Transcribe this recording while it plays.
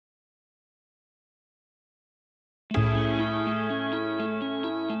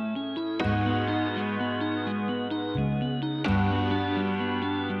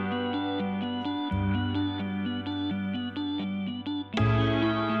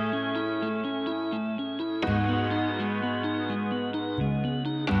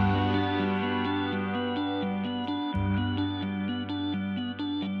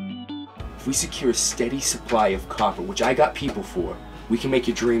we secure a steady supply of copper, which I got people for, we can make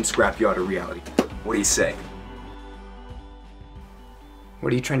your dream scrapyard a reality. What do you say?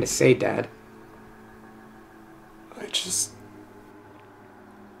 What are you trying to say, Dad? I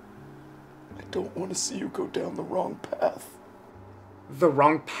don't want to see you go down the wrong path. The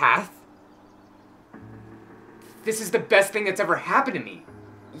wrong path? This is the best thing that's ever happened to me.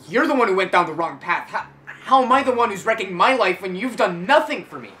 You're the one who went down the wrong path. How am I the one who's wrecking my life when you've done nothing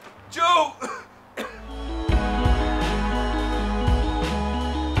for me? Joe!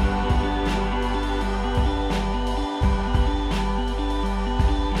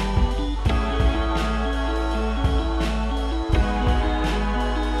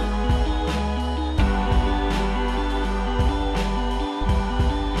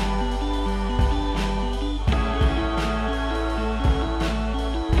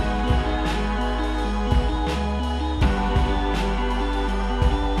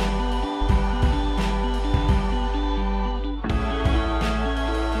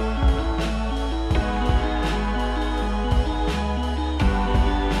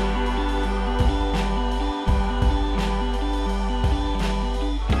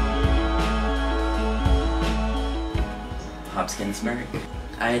 Hopkinsburg.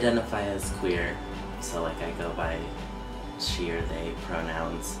 I identify as queer, so like I go by she or they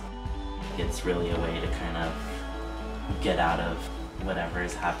pronouns. It's really a way to kind of get out of whatever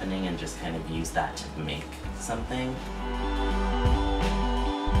is happening and just kind of use that to make something.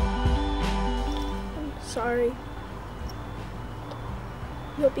 I'm sorry.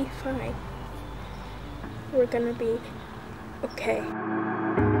 You'll be fine. We're gonna be okay.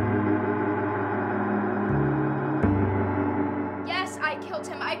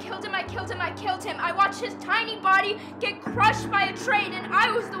 I killed him. I watched his tiny body get crushed by a train, and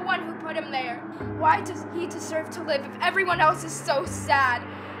I was the one who put him there. Why does he deserve to live if everyone else is so sad?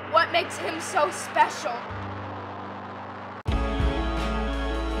 What makes him so special?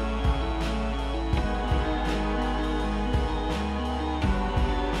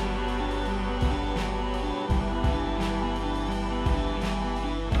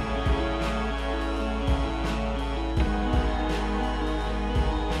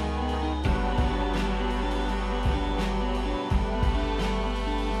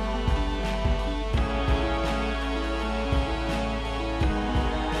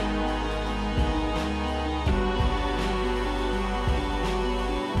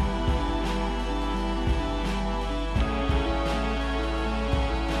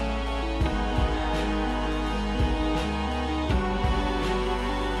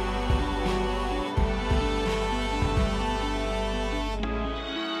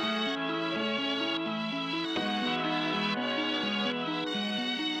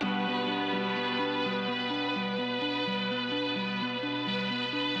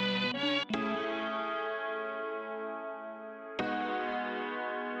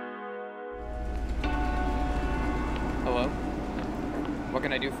 Hello? What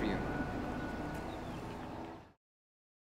can I do for you?